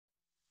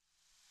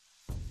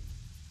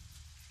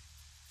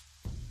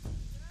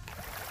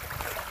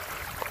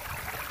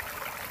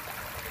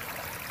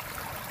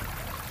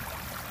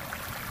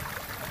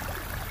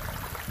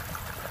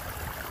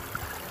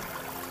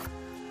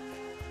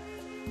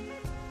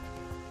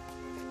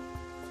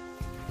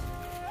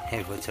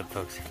Hey, what's up,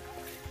 folks?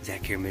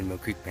 Zach here, Midmo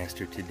Creek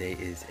Master. Today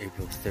is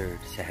April 3rd,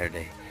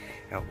 Saturday.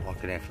 Out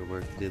walking after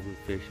work, did a little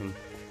fishing,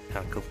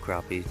 caught a couple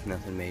crappies,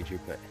 nothing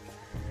major, but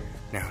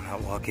now I'm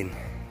out walking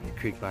the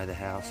creek by the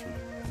house,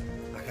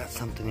 and I got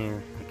something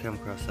here. I come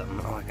across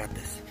something. Oh, I got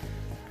this.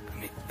 Let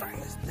me find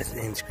this. This is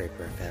an end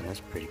scraper I found. That's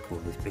pretty cool,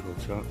 this big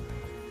old trunk.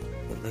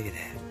 But look at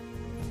that.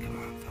 Come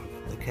on,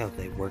 look how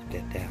they worked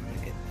that down.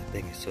 Look at that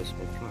thing is so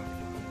smooth. Come on.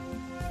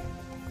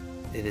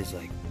 It is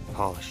like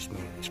polished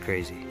smooth. It's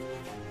crazy.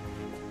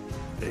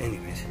 But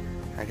anyways,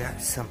 I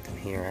got something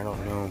here. I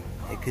don't know.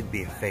 It could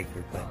be a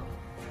faker, but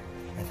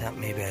I thought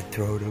maybe I'd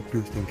throw it up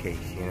just in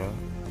case, you know?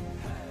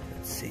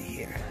 Let's see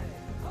here.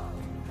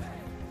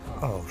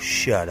 Oh,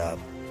 shut up.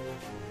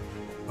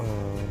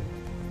 Oh.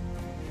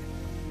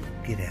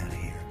 Get out of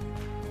here.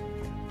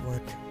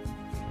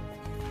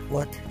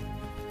 What?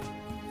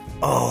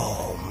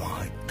 Oh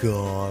my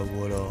God,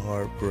 what a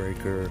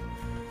heartbreaker.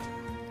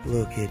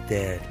 Look at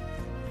that.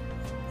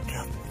 Look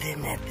how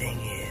thin that thing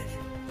is.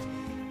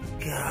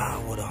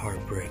 God, what a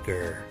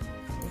heartbreaker.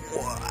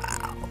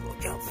 Wow,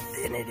 look how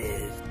thin it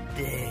is.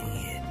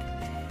 Dang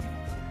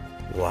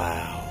it.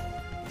 Wow.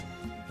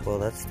 Well,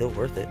 that's still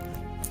worth it.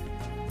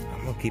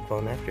 I'm gonna keep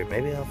on after it.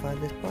 Maybe I'll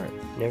find this part.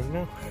 Never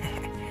know.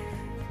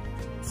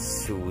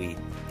 Sweet.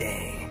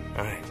 Dang.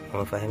 Alright,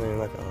 well, if I have any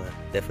luck, I'll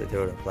definitely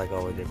throw it up like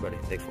always, everybody.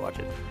 Thanks for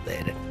watching.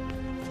 Later.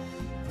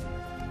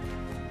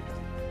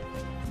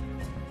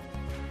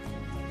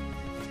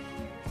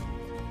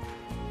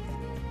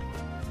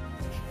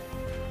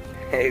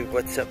 Hey,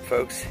 what's up,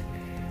 folks?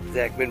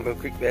 Zach, Midmo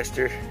Creek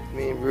Master.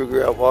 Me and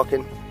Ruger out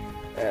walking.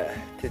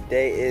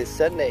 Today is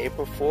Sunday,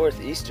 April 4th,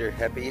 Easter.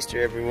 Happy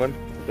Easter, everyone.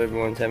 Hope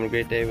everyone's having a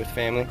great day with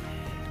family.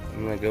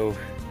 I'm gonna go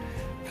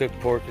cook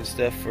pork and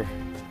stuff for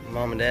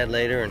mom and dad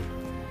later and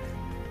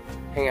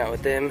hang out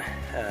with them.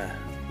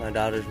 My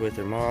daughter's with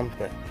her mom,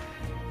 but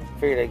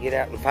figured I'd get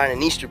out and find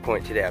an Easter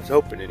point today. I was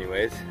hoping,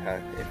 anyways.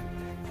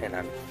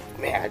 Man,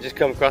 I just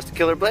come across the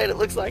killer blade. It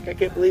looks like, I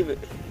can't believe it.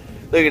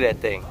 Look at that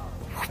thing.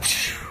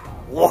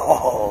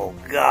 Whoa,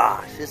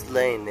 gosh, just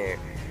laying there.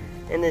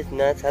 And it's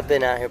nuts. I've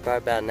been out here probably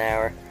about an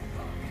hour.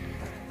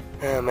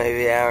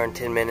 Maybe an hour and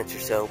 10 minutes or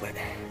so, but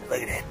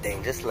look at that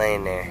thing, just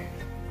laying there.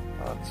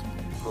 Oh,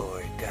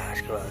 Lord,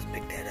 gosh, come on, let's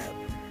pick that up.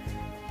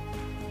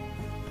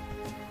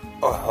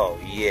 Oh,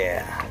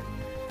 yeah.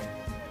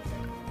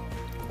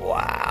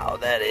 Wow,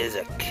 that is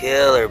a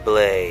killer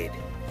blade.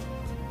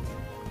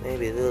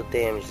 Maybe a little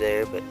damage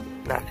there, but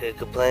not gonna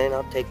complain.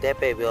 I'll take that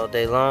baby all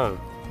day long.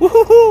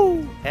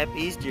 Woohoo! Happy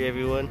Easter,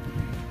 everyone.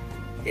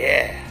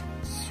 Yeah,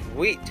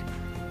 sweet.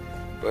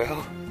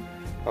 Well,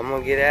 I'm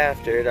gonna get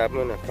after it. I'm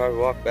gonna probably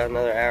walk about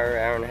another hour,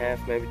 hour and a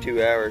half, maybe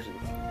 2 hours, and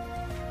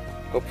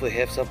hopefully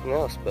have something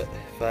else. But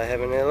if I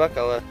have any luck,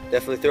 I'll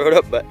definitely throw it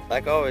up. But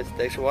like always,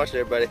 thanks for watching,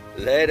 everybody.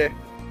 Later.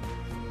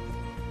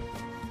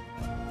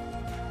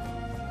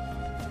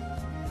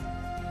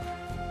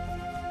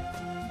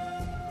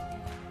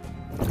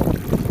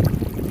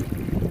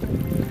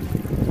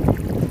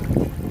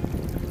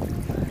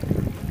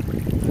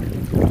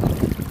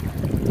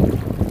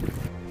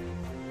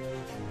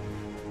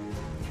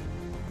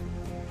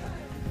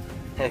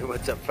 Hey,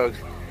 what's up, folks?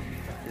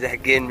 Zach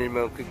again,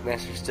 Midmo Creek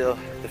Master, still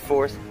the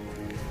 4th.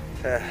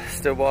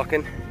 Still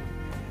walking.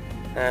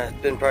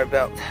 It's been probably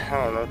about,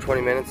 I don't know,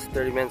 20 minutes,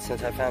 30 minutes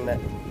since I found that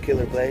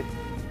killer blade.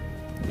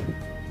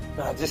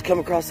 I've just come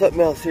across something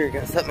else here.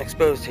 Got something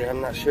exposed here. I'm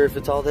not sure if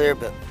it's all there,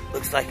 but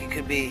looks like it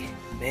could be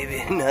maybe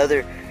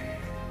another,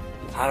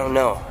 I don't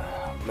know.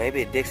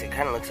 Maybe a Dixie.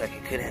 Kind of looks like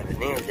it could have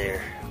an ear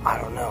there. I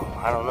don't know.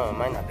 It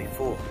might not be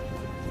full.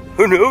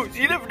 Who knows?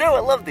 You never know. I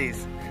love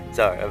these.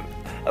 Sorry, I'm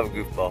a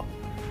goofball.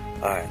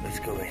 Alright, let's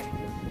go in.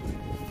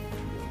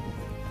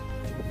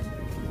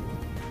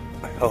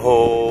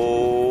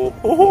 Oh,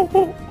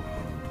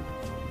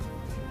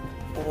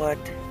 what?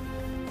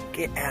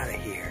 Get out of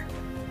here.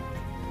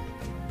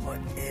 What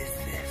is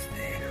this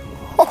thing?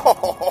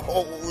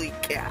 Holy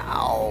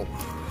cow.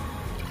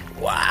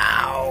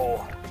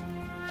 Wow.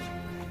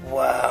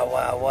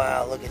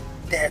 Wow. Look at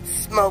that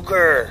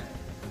smoker.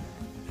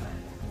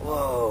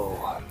 Whoa.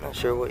 I'm not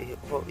sure what you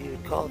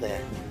would call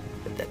that.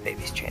 But that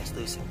baby's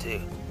translucent too.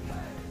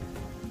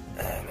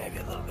 Maybe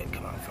a little bit.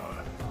 Come on, phone.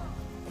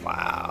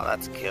 Wow,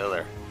 that's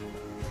killer.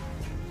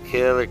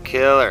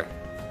 Killer.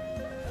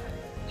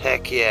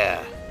 Heck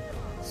yeah.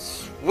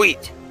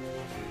 Sweet.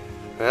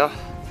 Well,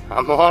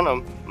 I'm on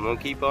them. I'm gonna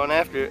keep on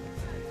after it.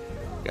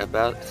 I'm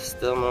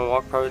gonna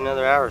walk probably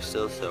another hour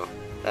still, so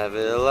have a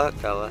bit of luck.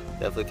 I'll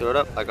definitely throw it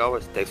up like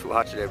always. Thanks for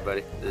watching,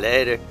 everybody.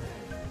 Later.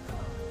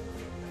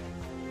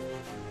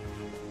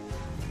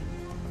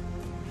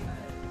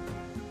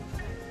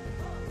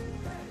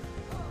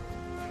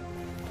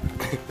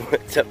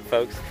 What's up,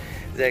 folks?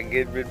 Zach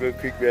again, Midmo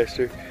Creek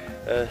Master.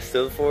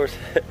 Still the 4th.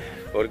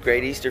 What a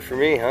great Easter for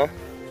me, huh?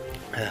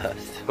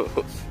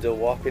 Still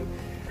walking.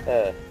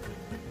 I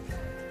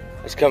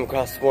just come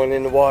across one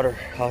in the water.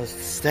 I was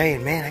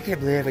staying, man, I can't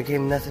believe I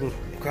came nothing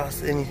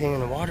across anything in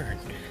the water. And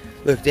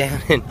looked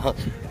down and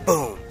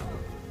boom.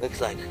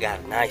 Looks like I got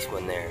a nice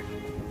one there.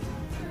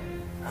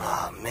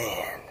 Oh,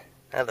 man.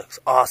 That looks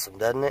awesome,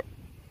 doesn't it?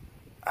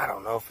 I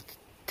don't know if the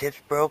tip's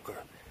broke or...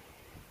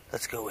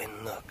 Let's go in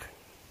and look.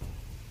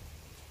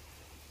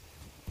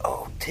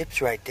 Oh,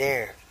 tip's right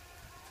there.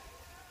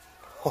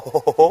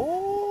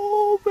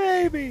 Oh,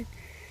 baby.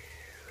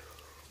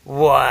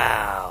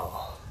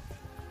 Wow.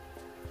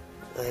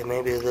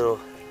 Maybe a little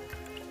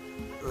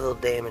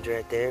damage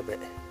right there, but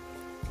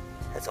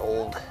that's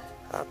old.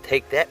 I'll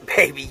take that,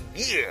 baby.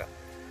 Yeah.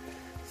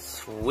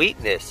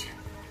 Sweetness.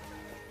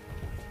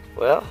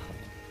 Well,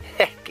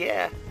 heck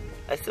yeah.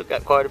 I still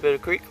got quite a bit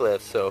of creek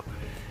left, so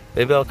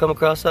maybe I'll come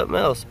across something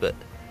else. But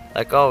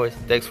like always,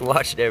 thanks for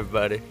watching,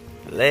 everybody.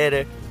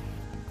 Later.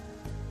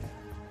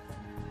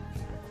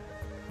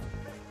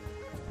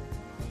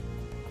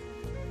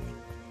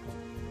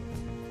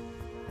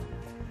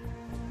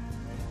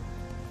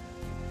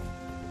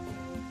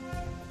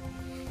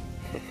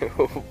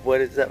 What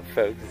is up,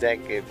 folks? Zach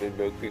here,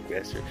 Bimbo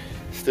Creekmaster.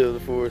 Still the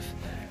fourth.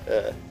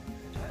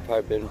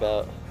 Probably been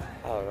about,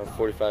 I don't know,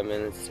 45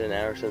 minutes to an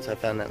hour since I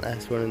found that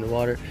last one in the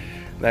water.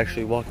 I'm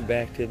actually walking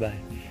back to my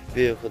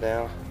vehicle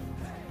now,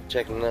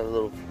 checking another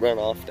little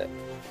runoff that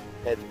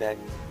heads back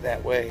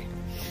that way.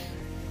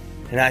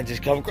 And I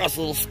just come across a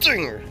little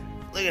stinger.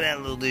 Look at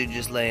that little dude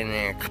just laying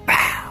there.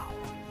 Kapow!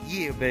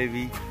 Yeah,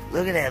 baby.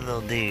 Look at that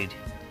little dude.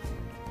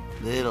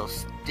 Little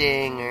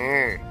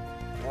stinger.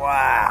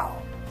 Wow.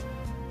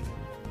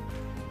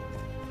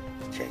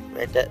 Check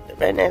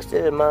right next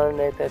to the modern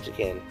day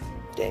Petrican.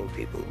 Dang,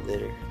 people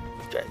litter.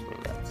 Drives me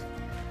nuts.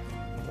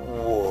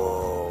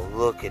 Whoa,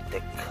 look at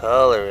the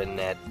color in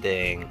that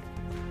thing.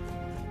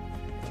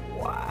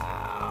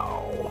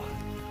 Wow.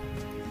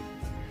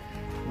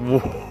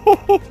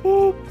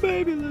 Whoa,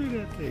 baby, look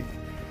at that thing.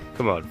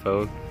 Come on,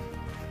 phone.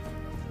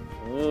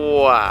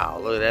 Wow,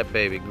 look at that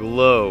baby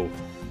glow.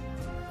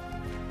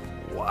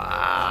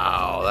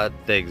 Wow, that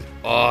thing's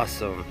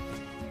awesome.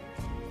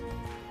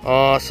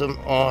 Awesome,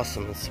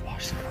 awesome. Let's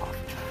wash that off.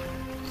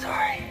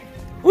 Sorry.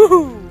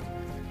 Woohoo!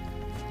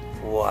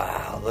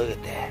 Wow, look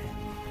at that.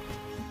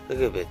 Look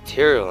at the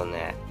material in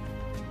that.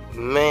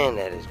 Man,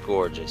 that is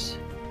gorgeous.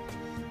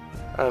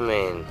 I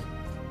mean,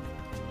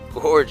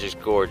 gorgeous,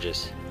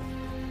 gorgeous.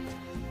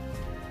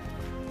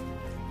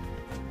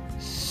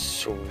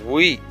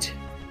 Sweet.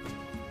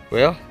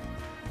 Well,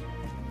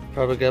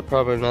 probably got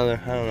another,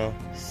 I don't know,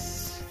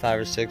 5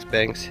 or 6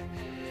 banks.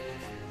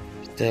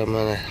 I'm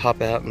gonna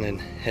hop out and then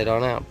head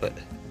on out, but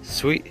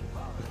sweet.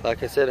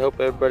 Like I said,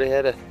 hope everybody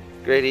had a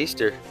great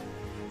Easter.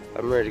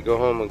 I'm ready to go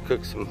home and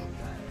cook some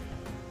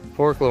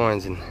pork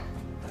loins and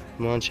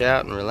munch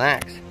out and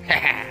relax.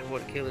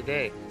 What a killer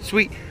day.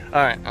 Sweet.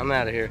 All right, I'm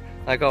out of here.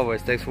 Like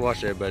always, thanks for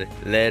watching, everybody.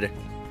 Later.